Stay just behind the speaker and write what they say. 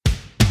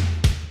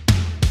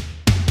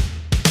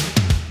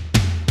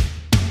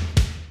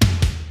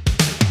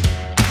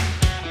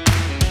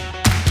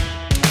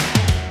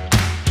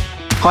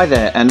Hi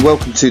there, and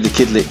welcome to the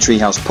Kidlit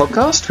Treehouse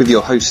podcast with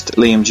your host,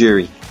 Liam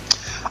Jury.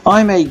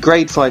 I'm a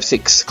grade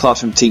 5-6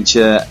 classroom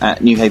teacher at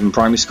Newhaven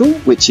Primary School,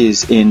 which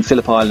is in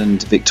Phillip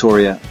Island,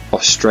 Victoria,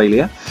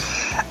 Australia.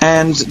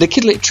 And the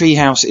Kidlit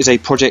Treehouse is a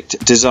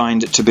project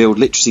designed to build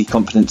literacy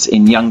confidence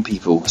in young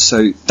people.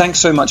 So thanks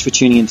so much for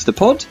tuning into the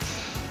pod.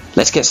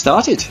 Let's get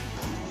started.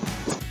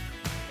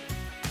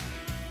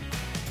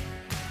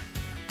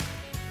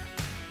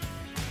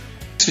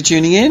 For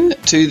tuning in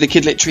to the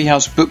Kidlit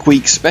Treehouse Book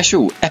Week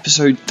special,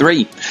 episode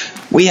 3.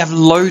 We have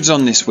loads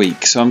on this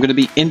week, so I'm going to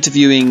be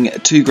interviewing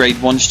 2 grade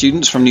 1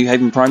 students from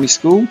Newhaven Primary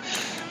School.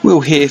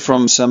 We'll hear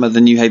from some of the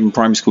Newhaven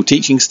Primary School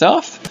teaching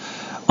staff.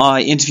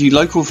 I interview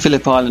local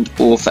Phillip Island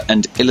author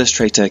and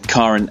illustrator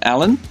Karen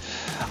Allen.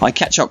 I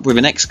catch up with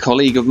an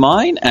ex-colleague of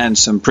mine and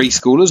some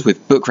preschoolers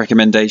with book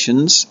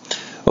recommendations.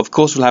 Of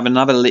course, we'll have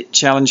another lit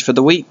challenge for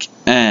the week.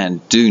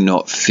 And do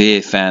not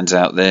fear, fans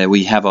out there,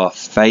 we have our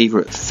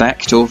favourite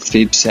fact or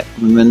fib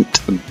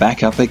segment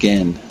back up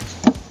again.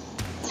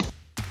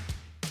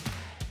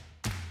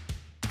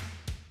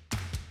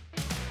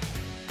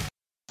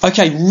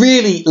 Okay,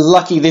 really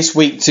lucky this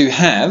week to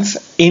have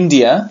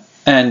India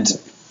and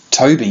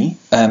Toby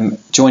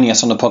joining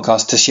us on the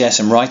podcast to share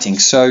some writing.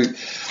 So,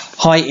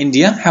 hi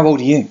India, how old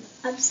are you?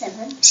 I'm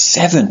 7.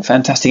 7,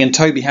 fantastic. And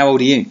Toby, how old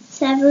are you?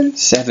 7.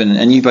 7,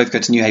 and you both go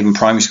to Newhaven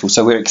Primary School,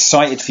 so we're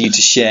excited for you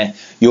to share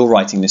your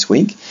writing this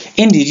week.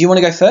 India, do you want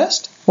to go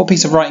first? What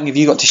piece of writing have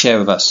you got to share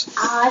with us?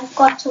 I've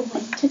got a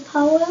winter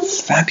poem.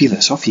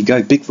 Fabulous, off you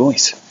go, big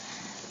voice.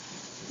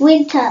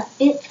 Winter,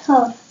 it's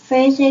cold,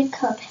 freezing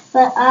cold,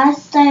 but I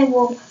stay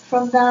warm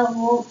from the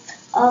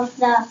warmth of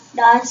the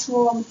nice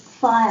warm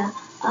fire.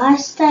 I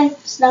stay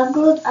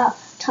snuggled up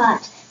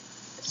tight,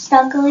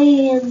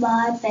 snugly in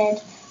my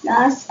bed,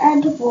 nice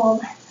and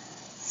warm,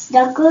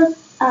 snuggled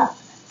up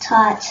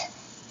tight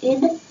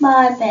in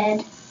my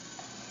bed.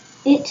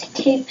 It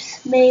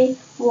keeps me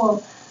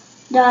warm,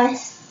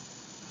 nice,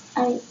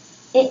 and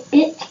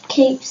it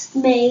keeps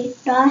me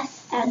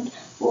nice and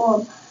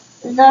warm.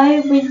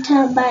 Though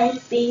winter may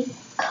be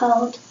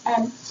cold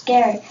and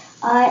scary,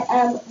 I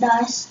am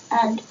nice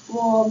and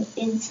warm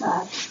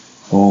inside.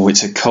 Oh,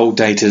 it's a cold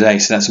day today,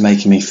 so that's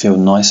making me feel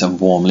nice and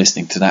warm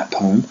listening to that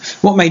poem.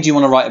 What made you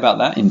want to write about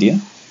that,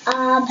 India?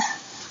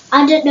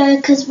 I don't know,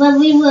 because when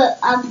we were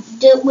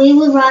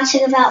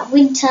writing about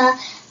winter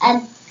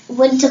and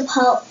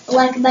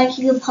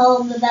making a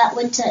poem about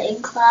winter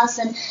in class,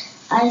 and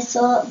I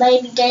thought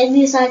maybe gave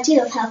me this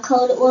idea of how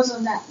cold it was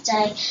on that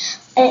day.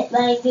 It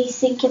made me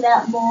think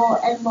about more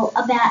and more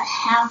about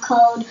how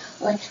cold,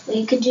 what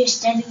you could do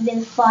standing near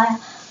the fire.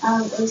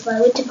 Was my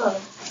winter poem.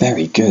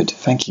 Very good,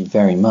 thank you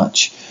very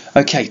much.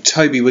 Okay,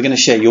 Toby, we're going to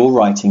share your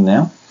writing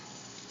now.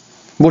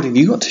 What have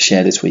you got to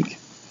share this week?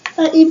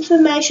 An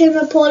information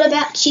report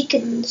about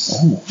chickens.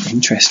 Oh,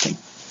 interesting.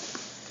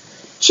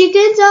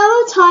 Chickens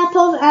are a type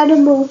of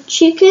animal.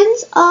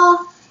 Chickens are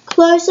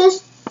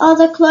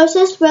the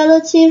closest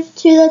relative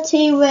to the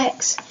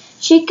T-Rex.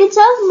 Chickens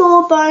have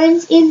more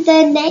bones in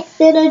their neck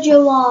than a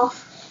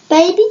giraffe.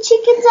 Baby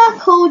chickens are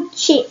called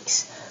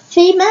chicks.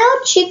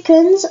 Female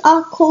chickens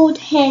are called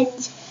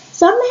hens.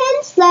 Some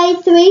hens lay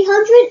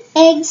 300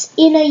 eggs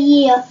in a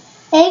year.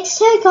 Eggs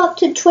take up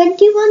to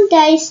 21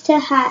 days to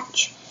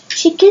hatch.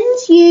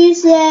 Chickens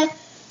use their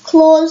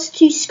claws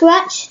to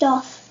scratch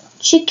stuff.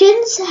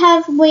 Chickens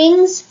have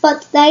wings,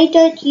 but they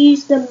don't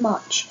use them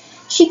much.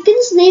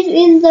 Chickens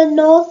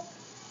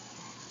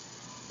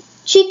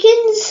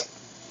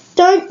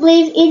don't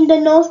live in the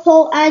North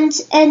Pole and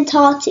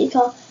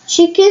Antarctica.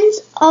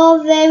 Chickens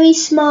are very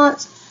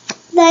smart.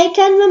 They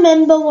can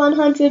remember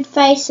 100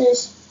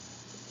 faces.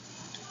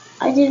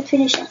 I didn't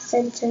finish that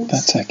sentence.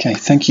 That's okay.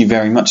 Thank you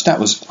very much.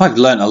 I've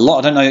learned a lot.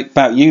 I don't know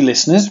about you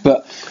listeners,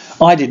 but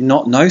I did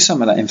not know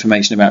some of that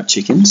information about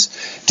chickens.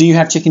 Do you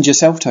have chickens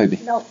yourself, Toby?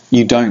 No.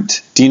 You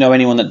don't? Do you know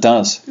anyone that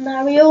does?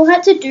 No, we all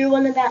had to do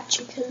one about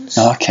chickens.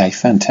 Okay,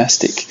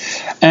 fantastic.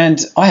 And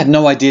I had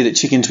no idea that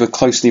chickens were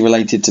closely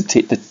related to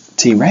the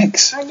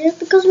T-Rex. I did,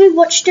 because we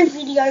watched a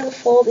video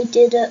before we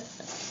did it.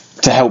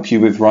 To help you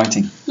with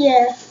writing?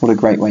 Yeah. What a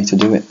great way to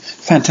do it.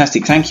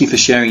 Fantastic. Thank you for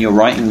sharing your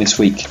writing this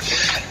week.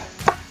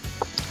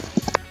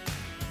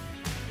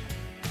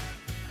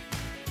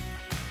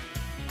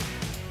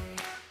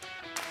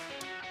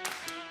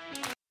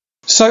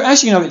 So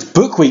as you know, it's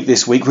Book Week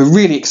this week. We're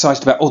really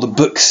excited about all the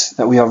books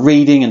that we are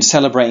reading and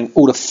celebrating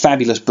all the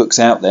fabulous books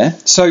out there.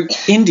 So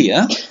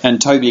India and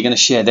Toby are going to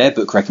share their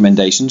book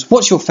recommendations.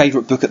 What's your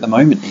favourite book at the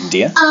moment,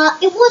 India?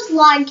 It was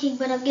Lion King,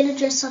 but I'm going to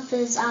dress up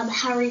as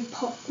Harry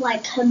Potter,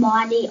 like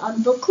Hermione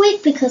on Book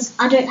Week, because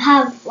I don't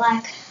have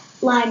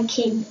Lion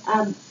King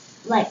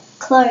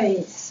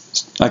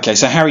clothes. Okay,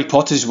 so Harry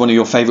Potter is one of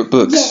your favourite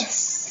books?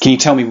 Yes. Can you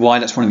tell me why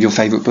that's one of your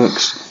favourite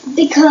books?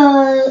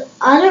 Because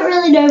I don't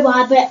really know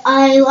why, but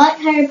I like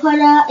Harry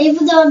Potter.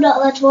 Even though I'm not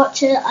allowed to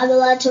watch it, I'm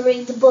allowed to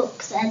read the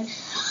books, and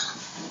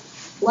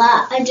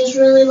I just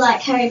really like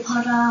Harry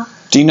Potter.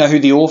 Do you know who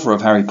the author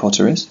of Harry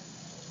Potter is?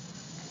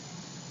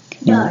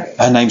 No.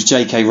 Her name's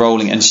J.K.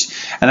 Rowling, and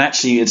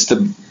actually it's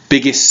the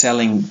biggest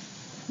selling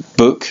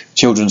book,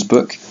 children's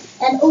book,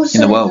 And also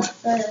in the world. The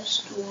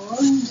first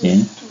one.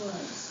 Yeah.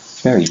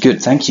 Very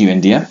good. Thank you,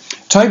 India.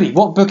 Toby,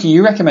 what book are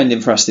you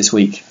recommending for us this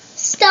week?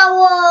 Star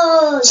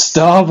Wars.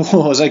 Star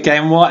Wars. Okay,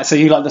 and why? So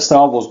you like the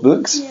Star Wars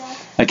books? Yeah.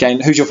 Okay,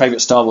 and who's your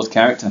favourite Star Wars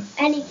character?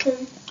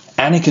 Anakin.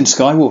 Anakin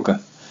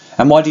Skywalker.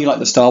 And why do you like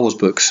the Star Wars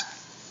books?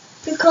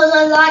 Because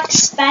I like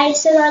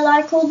space and I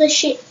like all the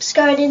ships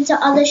going into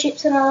other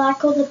ships and I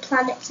like all the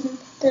planets and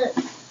the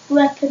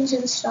weapons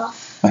and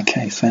stuff.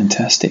 Okay,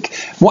 fantastic.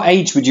 What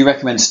age would you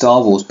recommend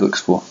Star Wars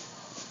books for?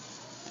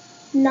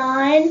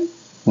 9.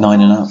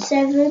 9 and up.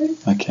 7.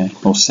 Okay,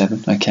 or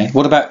 7. Okay.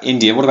 What about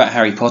India? What about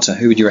Harry Potter?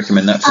 Who would you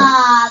recommend that for?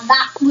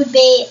 That would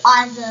be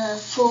either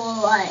for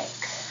like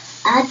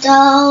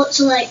adults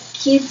or like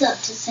kids up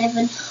to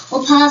 7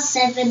 or past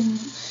 7,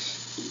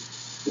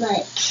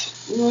 like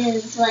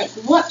with like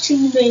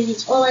watching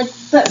movies or like.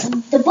 But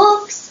the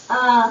books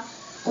are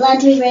allowed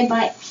to be read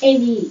by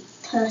any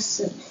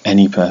person.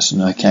 Any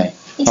person. Okay.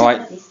 Except all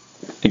right. babies.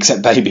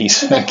 Except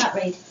babies. Because they can't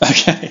read.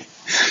 Okay.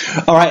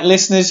 All right,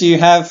 listeners, you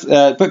have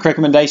book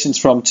recommendations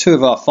from 2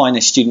 of our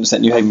finest students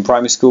at Newhaven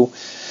Primary School.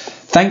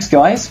 Thanks,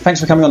 guys. Thanks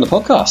for coming on the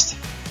podcast.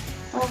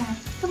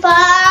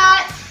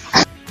 Bye-bye.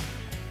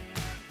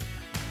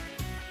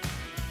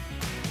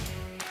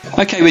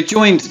 Okay, we're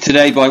joined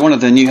today by one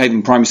of the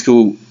Newhaven Primary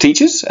School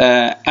teachers.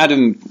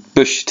 Adam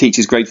Bush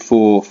teaches grade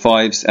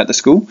 4/5s at the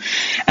school.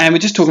 And we're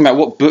just talking about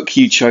what book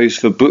you chose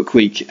for Book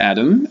Week,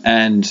 Adam,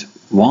 and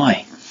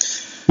why.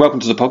 Welcome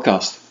to the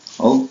podcast.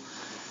 Well,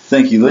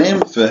 thank you,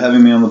 Liam, for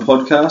having me on the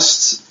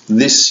podcast.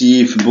 This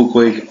year for Book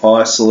Week,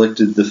 I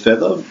selected The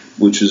Feather,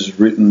 which was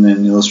written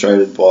and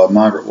illustrated by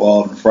Margaret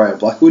Wilde and Freya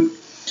Blackwood.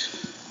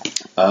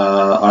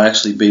 I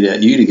actually beat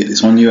out you to get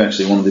this one. You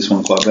actually wanted this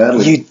one quite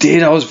badly. You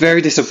did. I was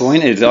very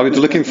disappointed. I was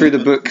looking through the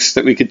books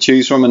that we could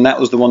choose from, and that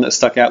was the one that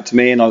stuck out to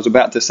me, and I was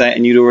about to say it,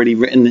 and you'd already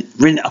written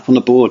it up on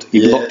the board.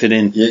 You'd locked it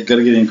in. Yeah, got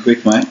to get in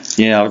quick, mate.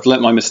 Yeah, I've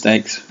learnt my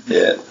mistakes.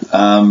 Yeah.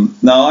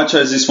 No, I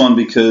chose this one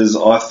because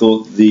I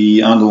thought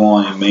the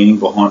underlying meaning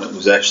behind it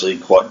was actually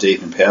quite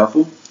deep and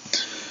powerful.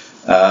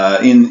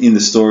 In the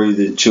story,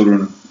 the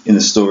children in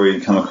the story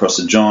come across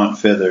a giant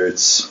feather.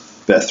 It's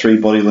about 3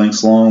 body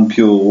lengths long,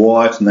 pure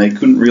white, and they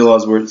couldn't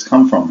realise where it's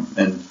come from.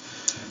 And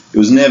it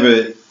was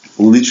never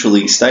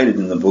literally stated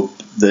in the book,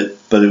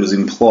 but it was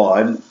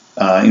implied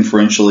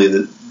inferentially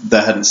that they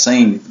hadn't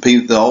seen,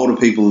 the older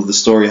people of the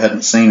story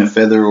hadn't seen a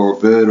feather or a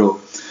bird or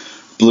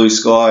blue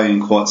sky in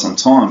quite some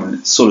time. And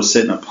it's sort of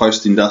set in a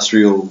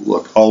post-industrial,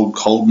 like old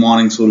coal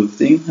mining sort of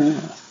thing. Yeah.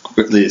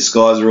 The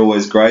skies are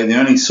always grey. The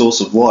only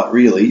source of light,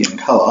 really, in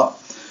colour,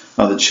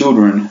 are the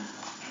children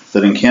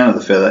that encounter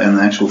the feather and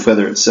the actual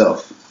feather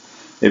itself.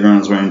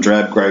 Everyone's wearing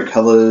drab grey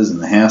colours, and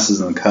the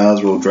houses and the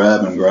cars are all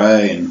drab and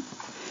grey. And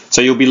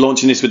so you'll be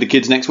launching this with the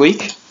kids next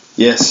week?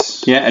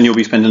 Yes. Yeah, and you'll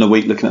be spending a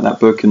week looking at that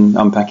book and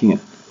unpacking it?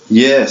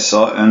 Yes,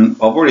 and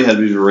I've already had a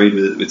bit of a read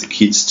with the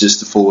kids just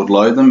to forward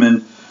load them,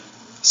 and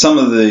some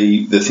of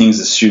the things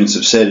the students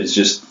have said is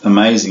just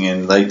amazing,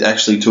 and they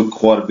actually took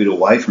quite a bit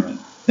away from it.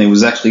 And it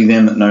was actually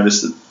them that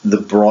noticed that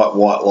the bright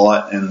white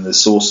light and the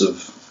source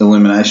of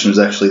illumination was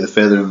actually the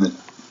feather and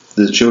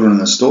the children in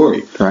the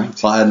story. Great.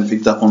 So I hadn't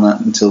picked up on that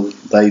until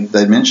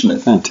they mentioned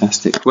it.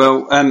 Fantastic.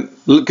 Well,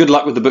 good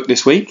luck with the book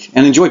this week,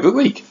 and enjoy Book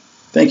Week.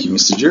 Thank you,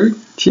 Mr. Jury.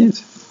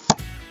 Cheers.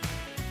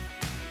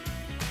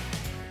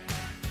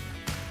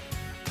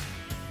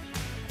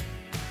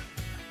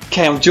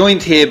 Okay, I'm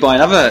joined here by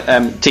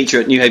another teacher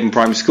at Newhaven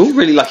Primary School.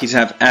 Really lucky to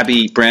have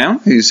Abby Brown,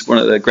 who's one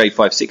of the grade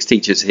 5/6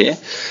 teachers here.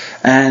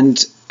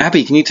 And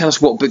Abby, can you tell us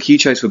what book you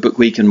chose for Book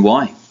Week and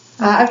why?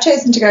 I've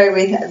chosen to go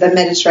with The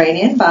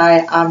Mediterranean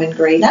by Armin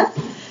Greener.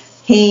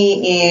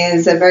 He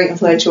is a very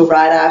influential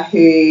writer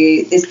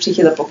who this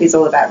particular book is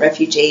all about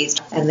refugees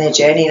and their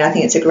journey, and I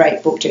think it's a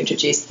great book to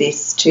introduce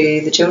this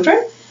to the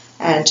children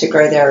and to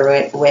grow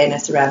their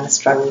awareness around the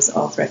struggles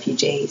of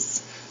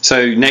refugees.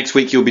 So next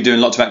week you'll be doing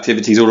lots of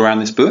activities all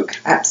around this book?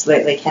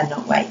 Absolutely,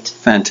 cannot wait.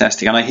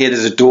 Fantastic. And I hear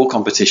there's a door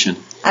competition.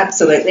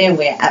 Absolutely, and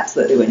we're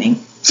absolutely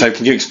winning. So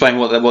can you explain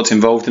what's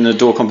involved in the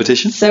door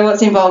competition? So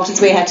what's involved is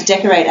we had to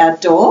decorate our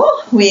door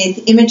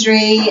with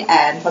imagery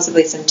and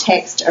possibly some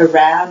text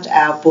around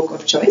our book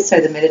of choice, so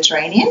the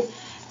Mediterranean,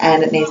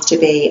 and it needs to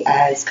be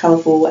as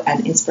colourful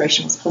and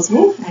inspirational as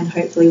possible, and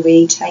hopefully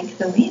we take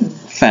the win.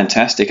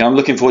 Fantastic. I'm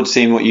looking forward to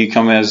seeing what you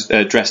come as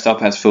dressed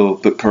up as for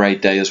Book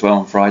Parade Day as well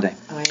on Friday.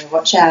 Oh yeah,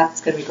 watch out,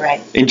 it's going to be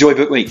great. Enjoy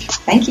Book Week.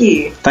 Thank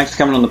you. Thanks for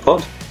coming on the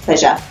pod.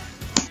 Pleasure.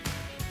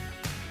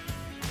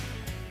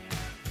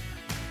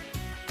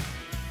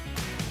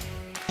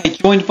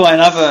 Joined by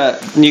another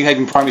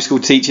Newhaven Primary School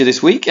teacher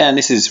this week, and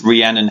this is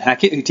Rhiannon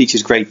Hackett, who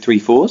teaches grade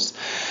 3/4s.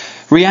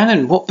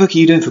 Rhiannon, what book are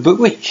you doing for Book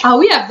Week?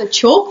 We have The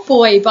Chalk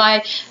Boy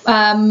by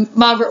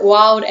Margaret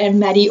Wilde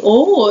and Maddie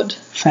Ord.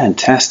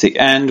 Fantastic.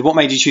 And what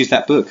made you choose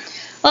that book?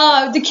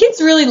 The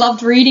kids really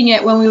loved reading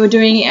it when we were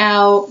doing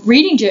our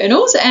reading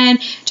journals, and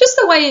just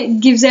the way it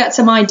gives out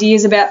some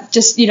ideas about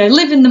just,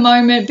 live in the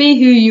moment, be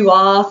who you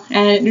are,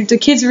 and the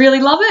kids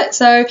really love it,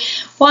 so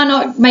why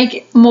not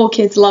make more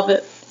kids love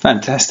it?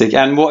 Fantastic.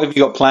 And what have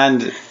you got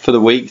planned for the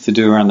week to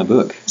do around the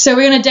book? So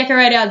we're going to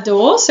decorate our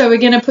door. So we're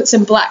going to put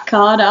some black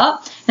card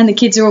up, and the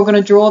kids are all going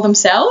to draw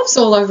themselves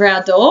all over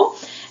our door.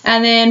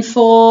 And then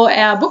for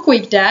our book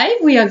week day,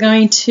 we are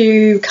going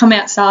to come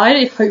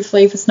outside,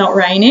 hopefully if it's not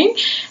raining,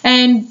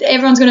 and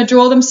everyone's going to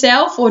draw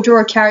themselves or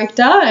draw a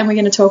character, and we're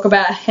going to talk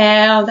about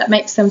how that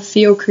makes them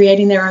feel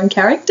creating their own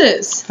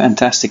characters.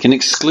 Fantastic. And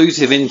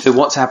exclusive into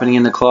what's happening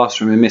in the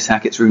classroom in Miss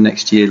Hackett's room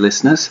next year,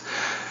 listeners.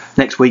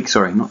 Next week,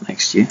 sorry, not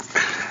next year.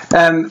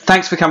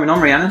 Thanks for coming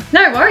on, Rhiannon.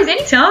 No worries,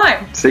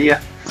 anytime. See ya.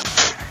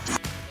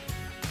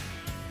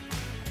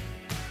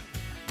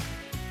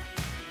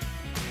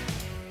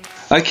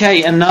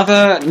 Okay,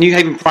 another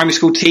Newhaven Primary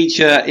School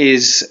teacher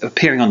is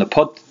appearing on the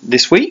pod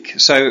this week.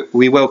 So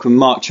we welcome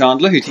Mark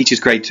Chandler, who teaches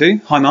grade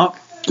 2. Hi, Mark.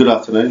 Good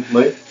afternoon,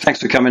 Lee. Thanks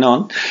for coming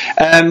on.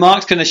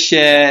 Mark's going to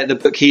share the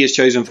book he has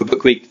chosen for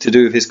Book Week to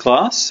do with his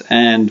class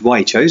and why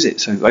he chose it.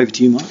 So over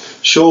to you, Mark.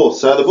 Sure.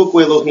 So the book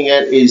we're looking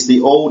at is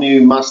the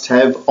all-new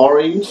must-have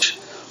Orange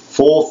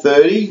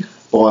 430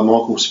 by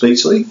Michael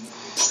Speechley.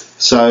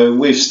 So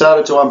we've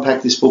started to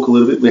unpack this book a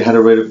little bit. We had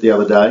a read of it the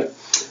other day.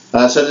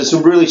 So there's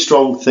some really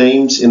strong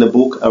themes in the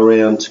book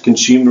around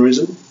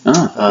consumerism.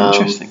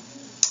 Interesting.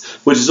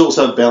 Which is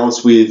also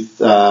balanced with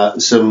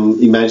some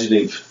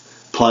imaginative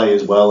play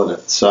as well in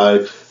it.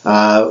 So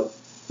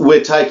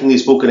we're taking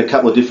this book in a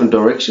couple of different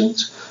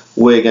directions.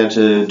 We're going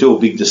to do a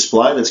big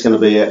display that's going to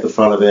be at the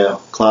front of our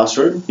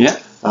classroom. Yeah.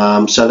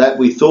 So that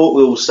we thought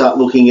we'll start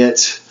looking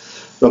at,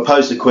 we'll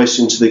pose the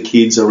question to the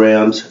kids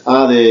around,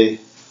 are there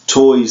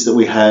toys that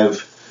we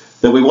have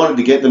that we wanted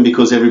to get them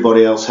because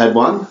everybody else had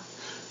one,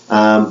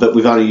 but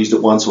we've only used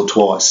it once or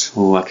twice?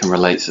 Oh, I can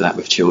relate to that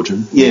with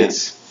children.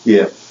 Yes,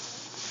 yeah.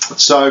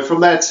 So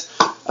from that,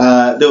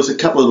 there was a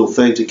couple of little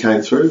themes that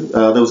came through.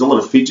 There was a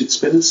lot of fidget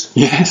spinners.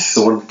 Yes.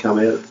 That wanted to come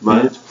out at the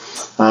moment.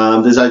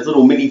 Yeah. There's those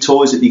little mini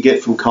toys that you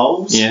get from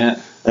Coles.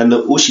 Yeah. And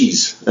the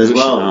Ushies as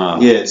well. Oh.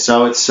 Yeah,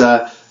 so it's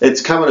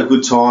come at a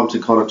good time to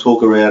kind of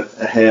talk about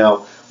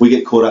how we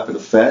get caught up in a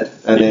fad,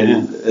 and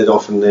then it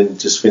often then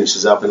just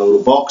finishes up in a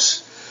little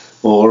box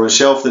or a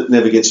shelf that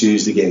never gets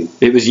used again.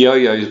 It was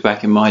yo-yos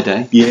back in my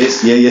day.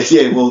 Yes,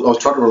 yeah. Well, I was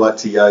trying to relate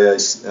to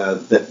yo-yos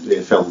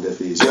that fell on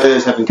deaf ears.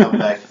 Yo-yos haven't come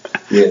back.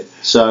 Yeah.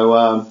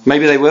 So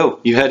maybe they will.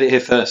 You heard it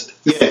here first.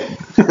 Yeah.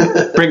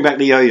 Bring back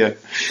the yo-yo.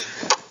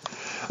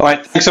 All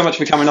right. Thanks so much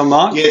for coming on,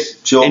 Mark. Yes,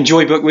 sure.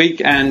 Enjoy Book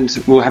Week, and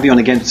we'll have you on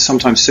again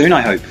sometime soon,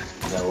 I hope.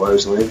 No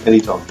worries, Liam.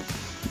 Anytime.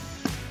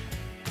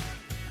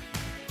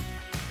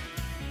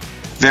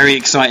 Very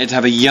excited to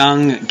have a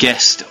young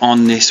guest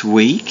on this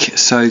week.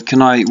 So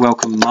can I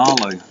welcome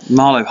Marlo?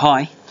 Marlo,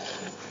 hi.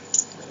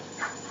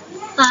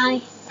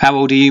 Hi. How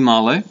old are you,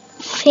 Marlo?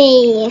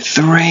 3.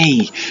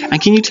 3. And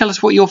can you tell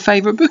us what your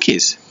favourite book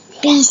is?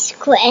 Beast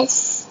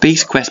Quest.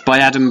 Beast Quest by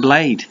Adam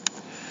Blade.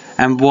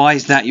 And why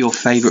is that your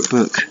favourite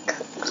book?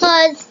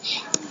 Because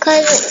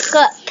it's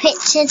got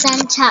pictures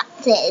and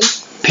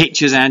chapters.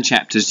 Pictures and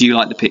chapters. Do you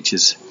like the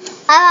pictures?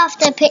 I love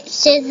the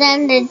pictures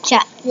and the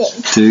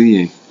chapters. Do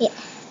you? Yeah.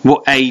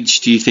 What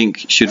age do you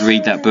think should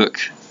read that book?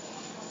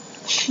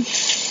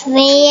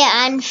 3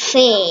 and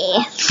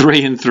 3.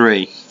 3 and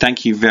 3.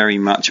 Thank you very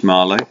much,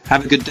 Marlo.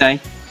 Have a good day.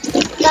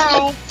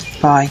 Bye.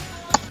 Bye.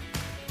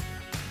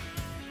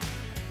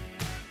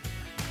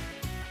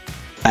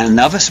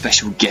 Another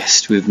special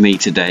guest with me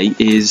today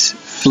is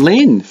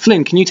Flynn.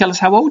 Flynn, can you tell us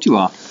how old you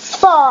are?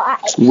 4.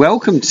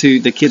 Welcome to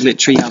the Kidlit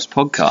Treehouse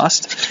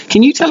podcast.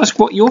 Can you tell us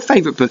what your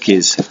favourite book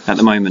is at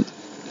the moment?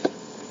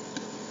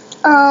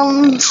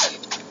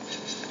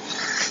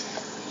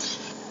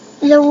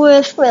 The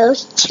World's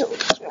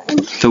Children.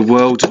 The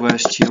World's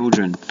Worst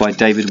Children by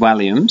David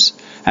Walliams.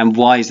 And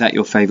why is that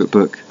your favourite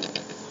book?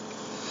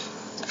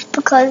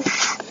 Because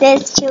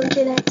there's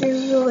children that do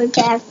really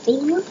bad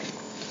things.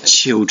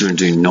 Children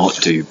do not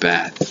do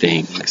bad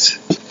things.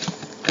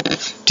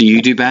 Do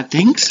you do bad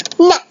things?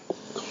 No.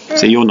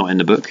 So you're not in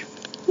the book?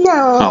 No.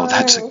 Oh,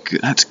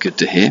 that's good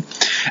to hear.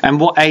 And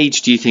what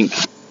age do you think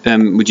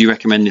would you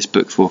recommend this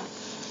book for?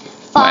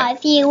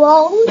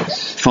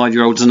 5-year-olds.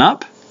 5-year-olds and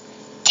up?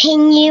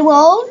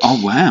 10-year-olds.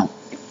 Oh, wow.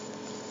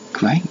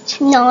 Great.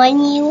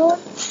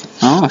 9-year-olds.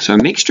 Oh, so a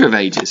mixture of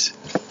ages.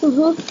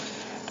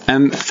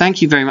 Mm-hmm.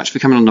 Thank you very much for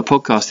coming on the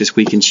podcast this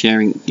week and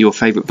sharing your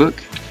favourite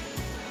book.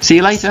 See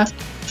you later.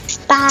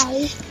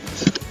 Bye.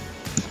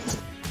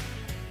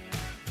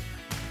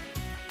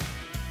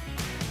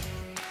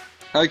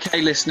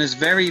 Okay, listeners,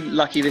 very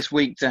lucky this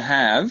week to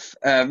have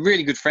a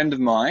really good friend of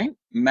mine,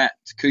 Matt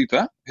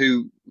Cooper,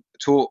 who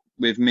taught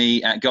with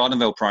me at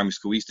Gardenville Primary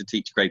School. We used to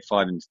teach grade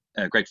 5 and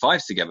grade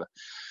 5s together.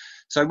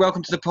 So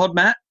welcome to the pod,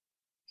 Matt.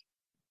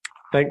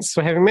 Thanks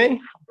for having me.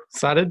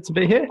 Excited to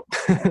be here.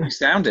 You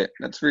sound it.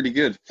 That's really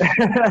good.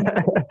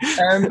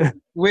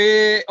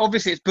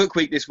 It's book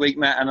week this week,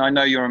 Matt, and I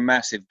know you're a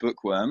massive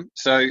bookworm.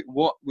 So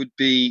what would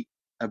be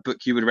a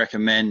book you would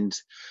recommend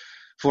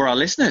for our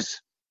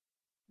listeners?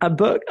 A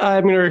book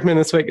I'm going to recommend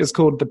this week is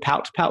called The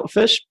Pout Pout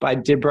Fish by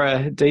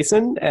Deborah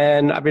Deason,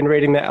 and I've been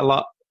reading that a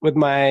lot with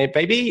my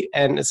baby,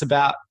 and it's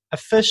about a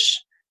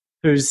fish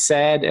who's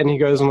sad, and he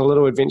goes on a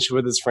little adventure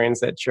with his friends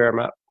that cheer him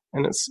up,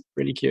 and it's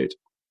really cute.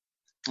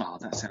 Oh,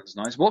 that sounds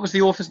nice. What was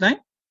the author's name?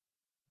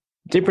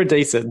 Deborah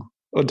Dyson,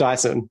 or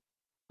Dyson.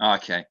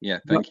 Okay, yeah,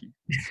 thank you.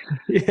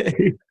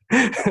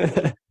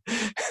 Yeah.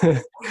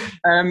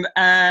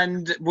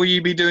 And will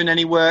you be doing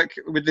any work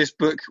with this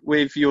book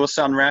with your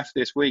son Raf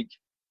this week?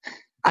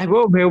 I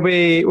will. We'll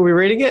be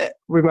reading it.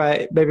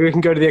 Maybe we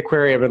can go to the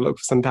aquarium and look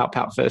for some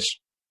pout fish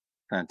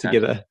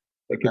together.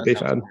 It could be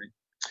fun. Great.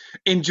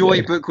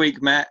 Enjoy Book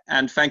Week, Matt,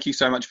 and thank you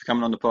so much for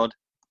coming on the pod.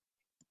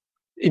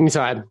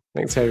 Anytime.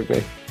 Thanks for having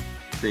me.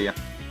 See ya.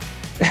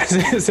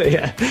 See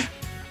ya.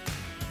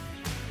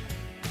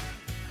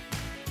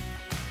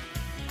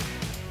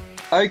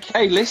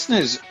 Okay,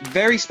 listeners,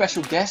 very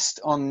special guest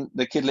on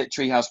the Kid Lit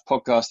Treehouse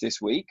podcast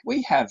this week.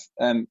 We have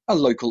a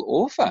local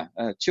author,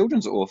 a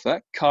children's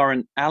author,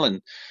 Karen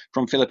Allen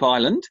from Phillip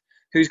Island,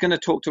 who's going to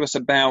talk to us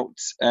about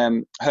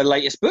her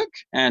latest book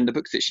and the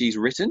books that she's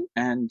written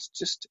and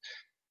just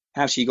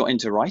how she got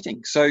into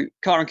writing. So,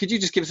 Karen, could you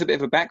just give us a bit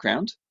of a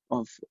background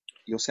of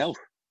yourself?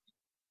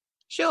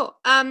 Sure.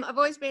 I've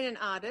always been an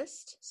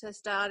artist, so I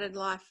started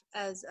life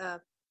as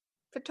a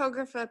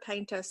photographer,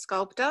 painter,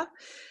 sculptor,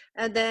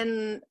 and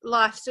then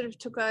life sort of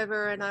took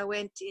over and I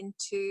went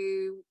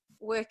into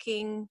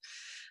working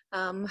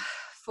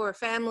for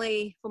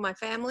my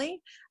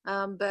family,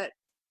 but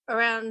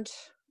around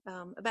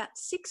about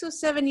 6 or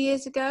 7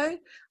 years ago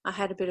I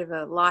had a bit of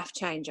a life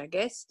change, I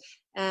guess,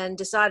 and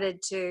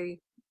decided to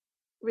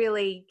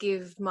really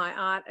give my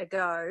art a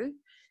go,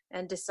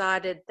 and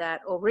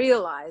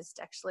realized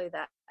actually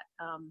that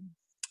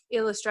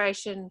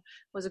illustration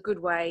was a good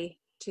way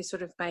to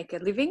sort of make a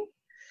living.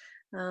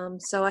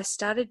 So I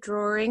started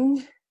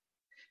drawing,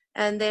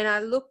 and then I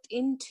looked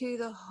into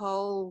the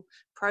whole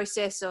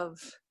process of,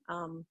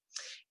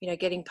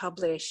 getting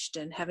published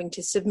and having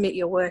to submit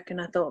your work, and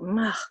I thought,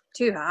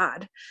 too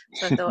hard.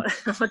 So I thought,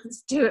 I'll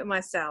just do it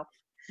myself.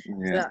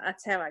 Yeah. So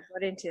that's how I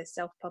got into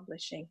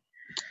self-publishing.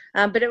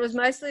 But it was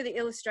mostly the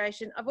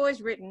illustration. I've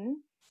always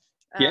written,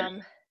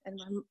 and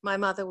my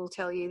mother will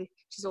tell you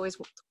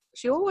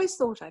she always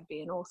thought I'd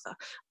be an author,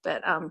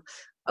 but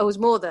it was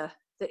more the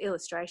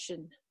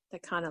illustration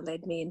that kind of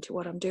led me into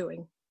what I'm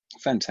doing.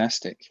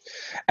 Fantastic.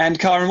 And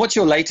Karen, what's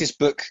your latest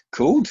book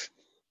called?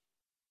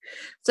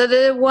 So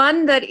the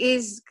one that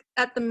is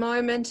at the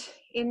moment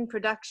in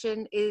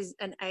production is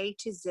an A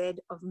to Z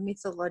of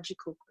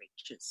mythological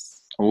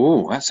creatures.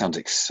 Oh, that sounds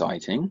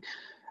exciting.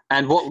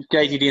 And what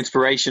gave you the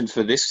inspiration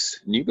for this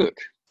new book?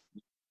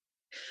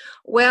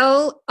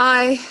 Well,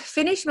 I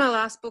finished my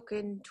last book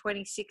in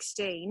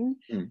 2016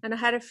 and I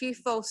had a few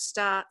false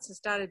starts. I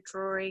started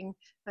drawing.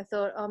 I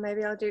thought,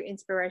 maybe I'll do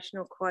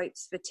inspirational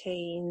quotes for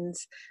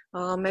teens.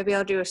 Maybe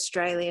I'll do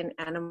Australian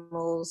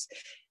animals.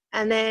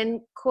 And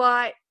then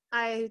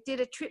I did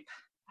a trip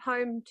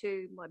home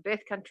to my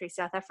birth country,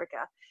 South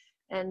Africa,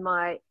 and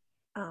my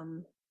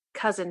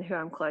cousin, who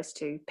I'm close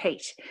to,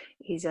 Pete,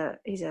 he's a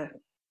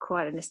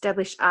quite an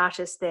established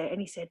artist there, and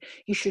he said,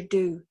 you should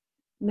do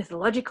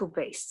mythological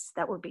beasts.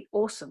 That would be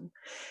awesome.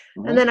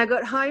 Mm-hmm. And then I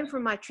got home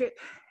from my trip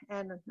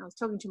and I was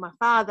talking to my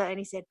father, and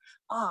he said,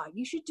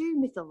 you should do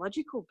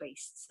mythological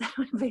beasts. That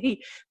would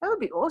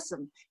be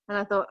awesome. And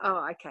I thought,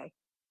 okay.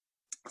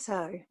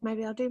 So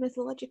maybe I'll do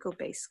mythological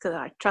beasts, because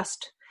I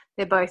trust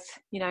they're both,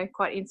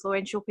 quite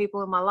influential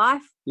people in my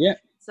life. Yeah.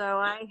 So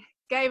I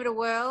gave it a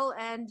whirl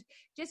and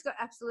just got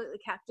absolutely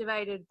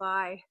captivated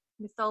by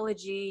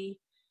mythology.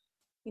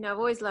 I've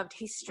always loved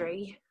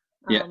history.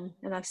 And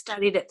I've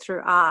studied it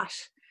through art,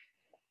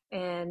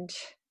 and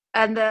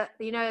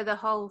the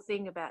whole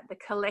thing about the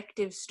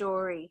collective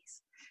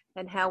stories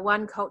and how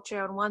one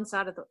culture on one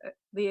side of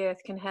the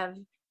earth can have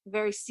a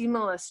very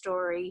similar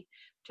story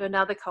to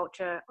another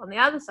culture on the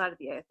other side of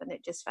the earth, and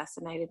it just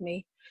fascinated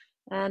me,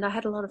 and I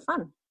had a lot of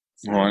fun.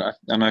 So. Right,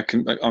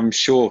 and I'm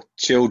sure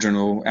children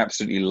will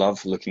absolutely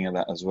love looking at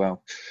that as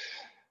well.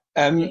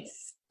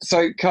 Yes.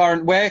 So,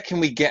 Karen, where can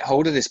we get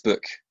hold of this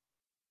book?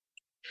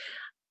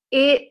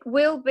 It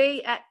will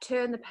be at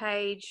Turn the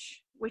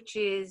Page, which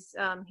is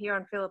here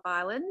on Phillip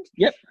Island.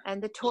 Yep.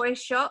 And the toy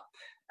shop,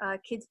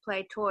 Kids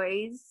Play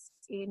Toys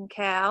in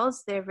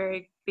Cowes, they're a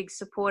very big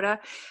supporter.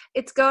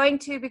 It's going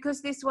to,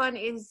 because this one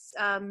is,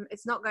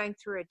 it's not going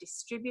through a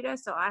distributor,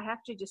 so I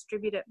have to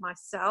distribute it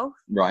myself.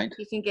 Right.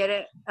 You can get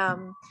it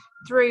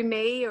through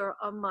me or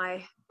on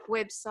my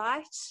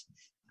website,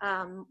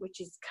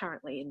 which is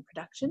currently in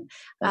production.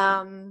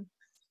 Okay.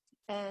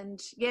 And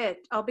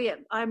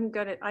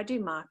I do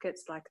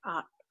markets like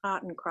art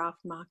and craft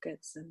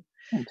markets, and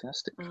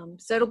fantastic.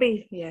 So it'll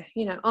be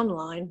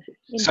online.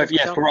 So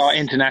for our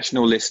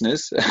international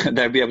listeners,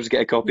 they'll be able to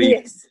get a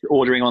copy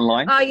ordering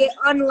online. Oh yeah,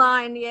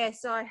 online. Yeah,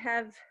 so I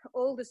have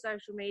all the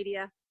social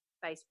media,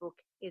 Facebook,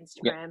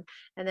 Instagram,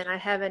 and then I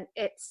have an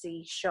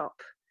Etsy shop,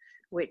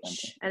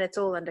 and it's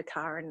all under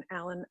Karen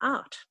Allen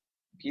Art.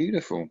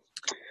 Beautiful.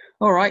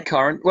 All right,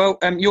 Karen. Well,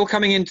 you're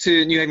coming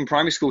into Newhaven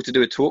Primary School to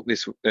do a talk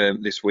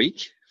this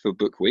week for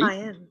Book Week. I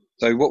am.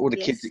 So what will the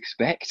kids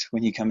expect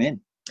when you come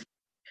in?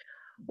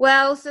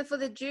 Well, so for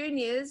the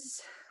juniors,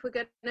 we're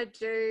going to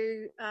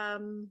do, we're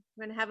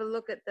going to have a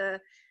look at the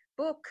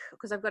book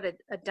because I've got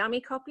a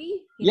dummy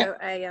copy,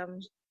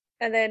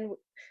 and then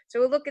so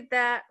we'll look at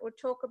that. We'll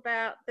talk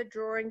about the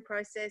drawing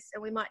process,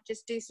 and we might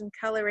just do some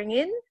colouring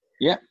in.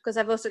 Yeah. Because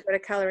I've also got a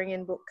colouring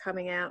in book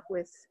coming out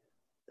with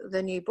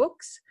the new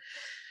books.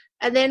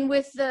 And then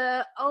with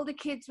the older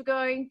kids, we're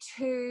going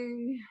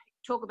to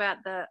talk about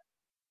the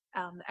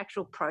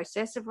actual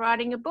process of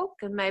writing a book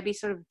and maybe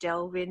sort of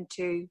delve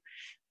into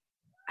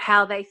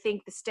how they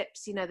think the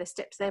steps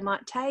they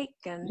might take.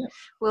 And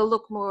we'll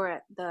look more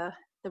at the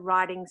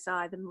writing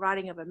side, the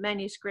writing of a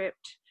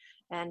manuscript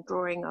and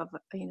drawing of,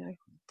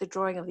 the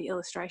drawing of the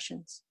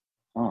illustrations.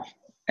 Oh,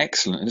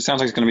 excellent. It sounds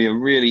like it's going to be a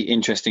really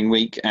interesting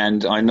week.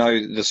 And I know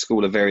the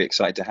school are very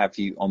excited to have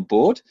you on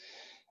board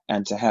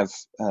and to have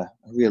a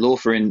real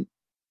author in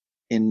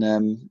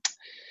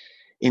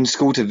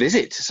school to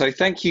visit. So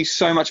thank you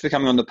so much for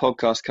coming on the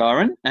podcast,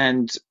 Karen,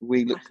 and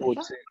we look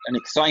forward to an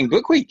exciting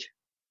book week.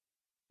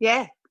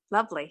 Yeah,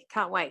 lovely.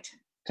 Can't wait.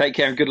 Take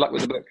care and good luck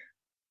with the book.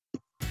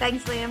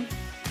 Thanks, Liam.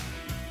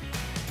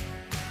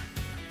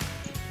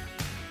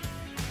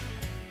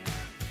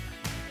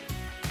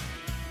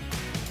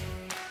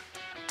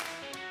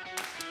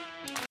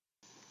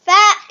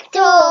 Fact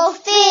or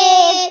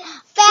fib,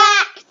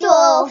 fact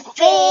or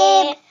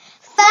fib,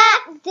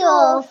 fact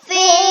or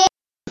fib.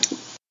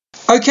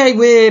 Okay,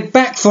 we're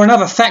back for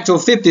another Fact or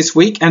Fib this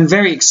week and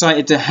very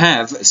excited to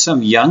have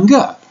some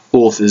younger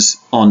authors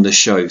on the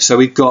show. So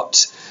we've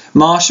got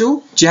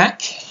Marshall,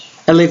 Jack,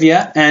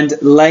 Olivia and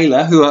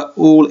Layla, who are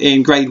all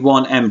in grade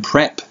 1 and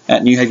prep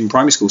at Newhaven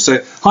Primary School.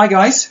 So, hi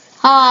guys.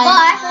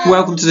 Hi.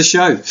 Welcome to the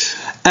show.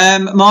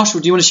 Marshall,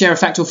 do you want to share a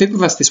Fact or Fib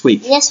with us this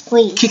week? Yes,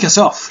 please. Kick us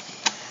off.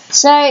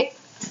 So,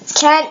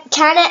 can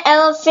an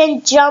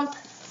elephant jump?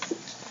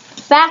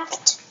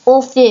 Fact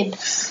or fib?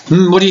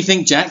 What do you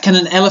think, Jack? Can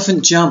an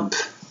elephant jump?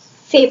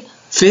 Fib.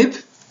 Fib?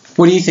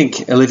 What do you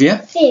think, Olivia?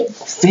 Fib.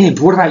 Fib.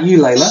 What about you,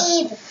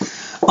 Layla? Fib.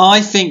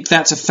 I think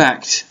that's a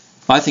fact.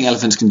 I think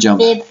elephants can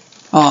jump. Fib.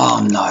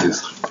 Oh, no.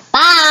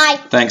 Bye.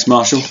 Thanks,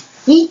 Marshall.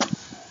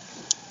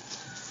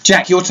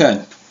 Jack, your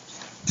turn.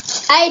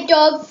 A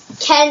dog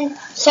can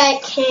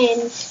shake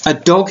hands. A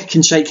dog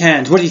can shake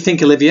hands. What do you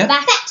think, Olivia?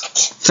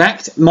 Fact.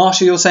 Fact.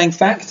 Marshall, you're saying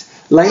fact.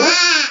 Layla?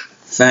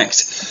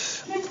 Fact.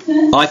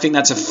 I think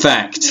that's a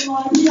fact.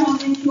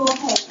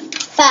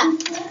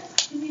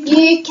 Fact.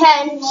 You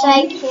can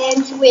shake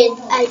hands with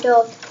a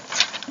dog.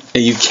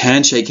 You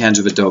can shake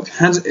hands with a dog.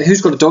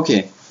 Who's got a dog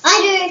here?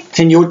 I do.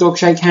 Can your dog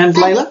shake hands,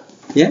 Layla?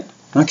 Yeah?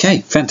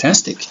 Okay,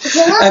 fantastic.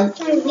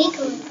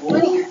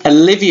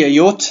 Olivia,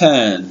 your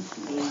turn.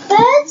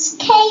 Birds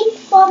came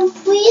from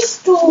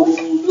prehistoric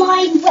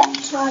flying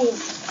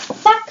reptiles.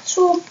 Fact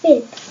or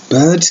fib?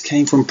 Birds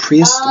came from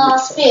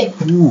prehistoric... Fib.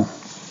 Oh.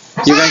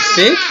 You're going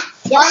fib?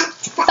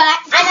 Yes.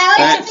 Fact. I know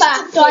it's a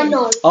fact. I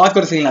know. I've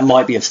got a feeling that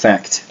might be a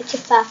fact. It's a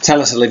fact.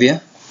 Tell us, Olivia.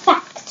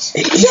 Fact.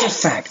 It is a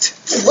fact.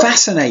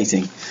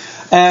 Fascinating.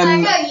 I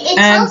know. It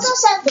tells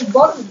us at the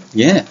bottom.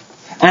 Yeah.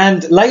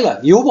 And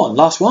Layla, your one,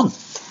 last one.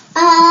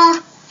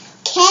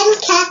 Can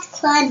cats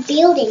climb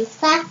buildings?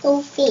 Fact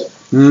or fib?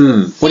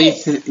 What do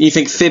you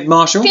think, fib,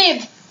 Marshall?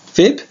 Fib.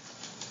 Fib?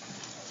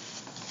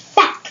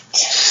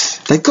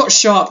 Fact. They've got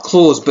sharp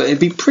claws, but it'd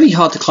be pretty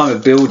hard to climb a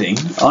building.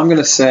 I'm going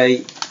to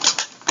say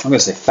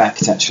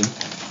fact, actually.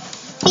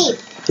 Fib.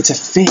 It's a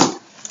fib.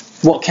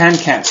 What can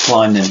cats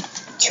climb then?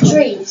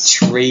 Trees.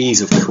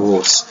 Trees, of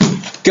course.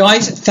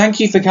 Guys, thank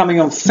you for coming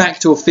on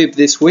Fact or Fib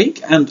this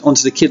week and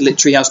onto the Kid Lit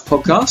Treehouse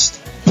podcast.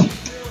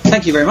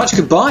 Thank you very much.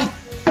 Goodbye.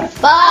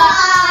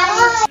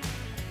 Bye.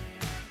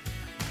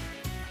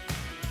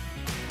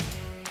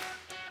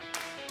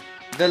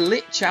 The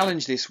Lit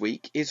Challenge this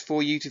week is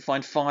for you to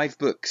find 5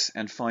 books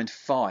and find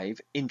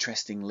 5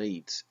 interesting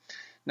leads.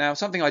 Now,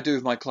 something I do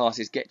with my class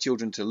is get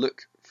children to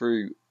look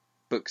through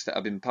books that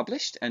have been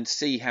published and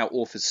see how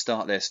authors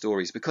start their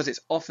stories, because it's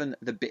often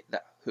the bit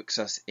that hooks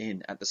us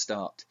in at the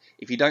start.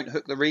 If you don't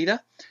hook the reader,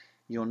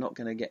 you're not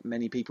going to get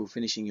many people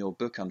finishing your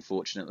book,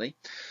 unfortunately.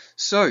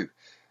 So,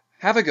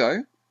 have a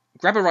go,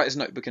 grab a writer's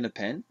notebook and a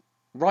pen,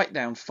 write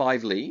down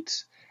 5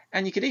 leads,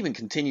 and you could even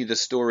continue the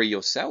story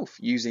yourself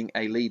using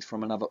a lead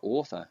from another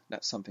author.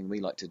 That's something we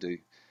like to do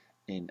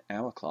in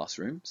our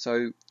classroom.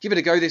 So give it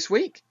a go this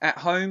week, at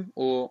home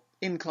or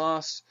in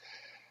class.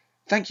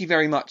 Thank you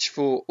very much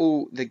for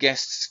all the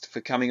guests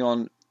for coming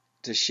on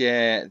to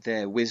share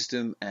their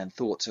wisdom and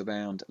thoughts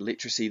around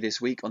literacy this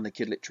week on the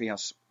Kid Lit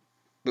Treehouse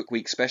Book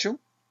Week special.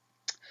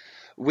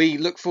 We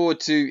look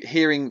forward to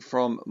hearing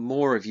from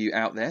more of you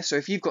out there. So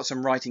if you've got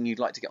some writing you'd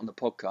like to get on the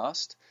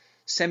podcast,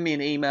 send me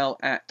an email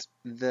at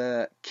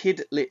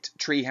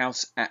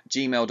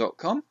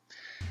thekidlittreehouse@gmail.com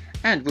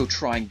and we'll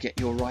try and get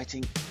your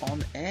writing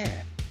on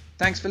air.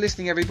 Thanks for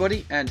listening,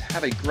 everybody, and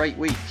have a great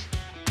week.